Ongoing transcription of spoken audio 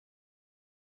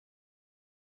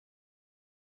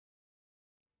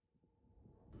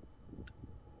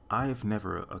I have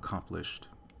never accomplished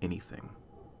anything.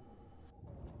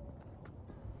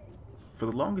 For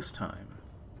the longest time,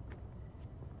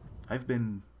 I've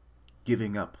been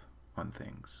giving up on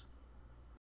things.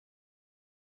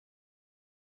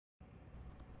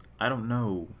 I don't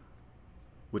know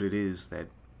what it is that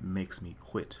makes me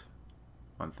quit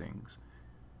on things.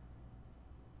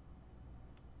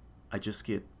 I just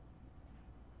get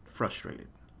frustrated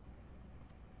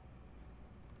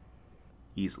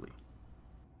easily.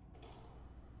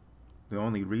 The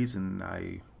only reason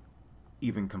I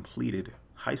even completed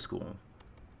high school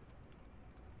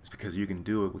is because you can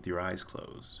do it with your eyes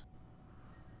closed.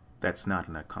 That's not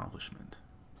an accomplishment.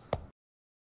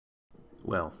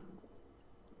 Well,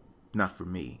 not for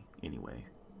me, anyway.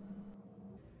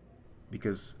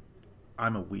 Because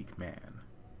I'm a weak man.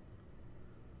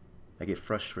 I get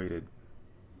frustrated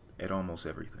at almost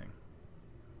everything.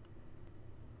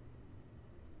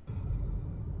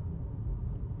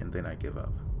 And then I give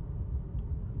up.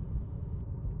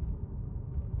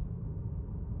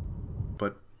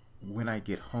 But when I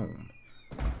get home,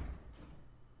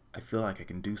 I feel like I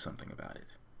can do something about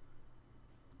it.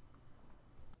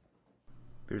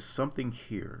 There's something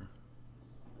here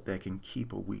that can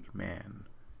keep a weak man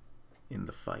in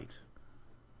the fight.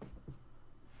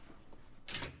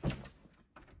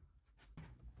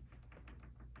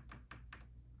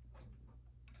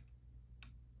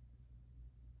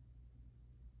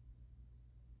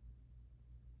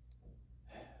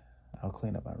 I'll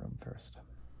clean up my room first.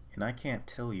 And I can't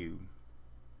tell you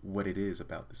what it is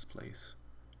about this place.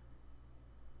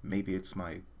 Maybe it's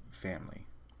my family,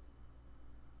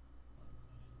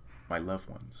 my loved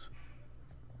ones.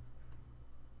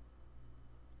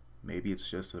 Maybe it's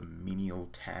just a menial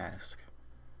task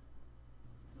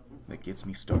that gets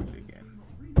me started again.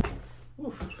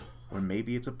 Oof. Or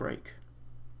maybe it's a break.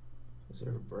 Is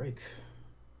there a break?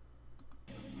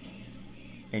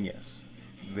 And yes,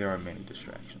 there are many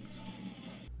distractions.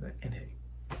 And hey,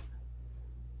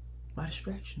 my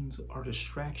distractions are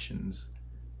distractions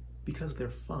because they're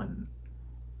fun.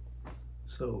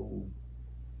 So,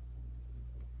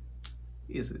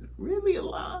 is it really a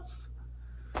loss?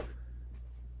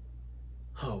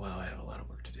 Oh wow, I have a lot of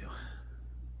work